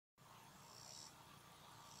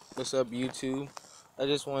What's up, YouTube? I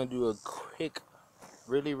just want to do a quick,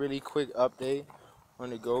 really quick update on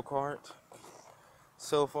the go-kart.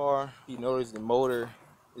 So far, you notice the motor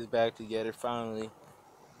is back together finally.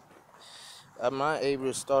 I'm not able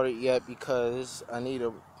to start it yet because I need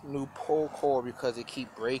a new pull cord because it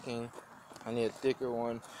keeps breaking. I need a thicker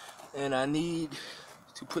one, and I need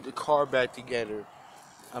to put the car back together.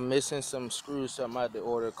 I'm missing some screws, so I'm about to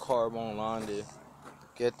order a carb online to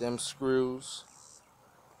get them screws.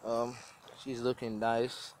 She's looking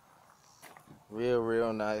nice,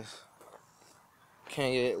 real nice.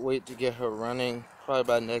 Wait to get her running probably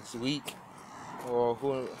by next week or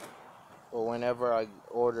whenever I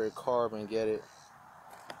order a carb and get it.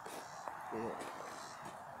 Yeah.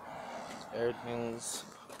 Everything's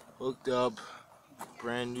hooked up,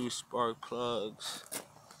 brand new spark plugs.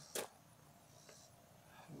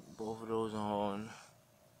 Both of those on.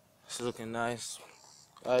 It's looking nice.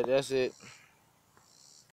 Alright, that's it.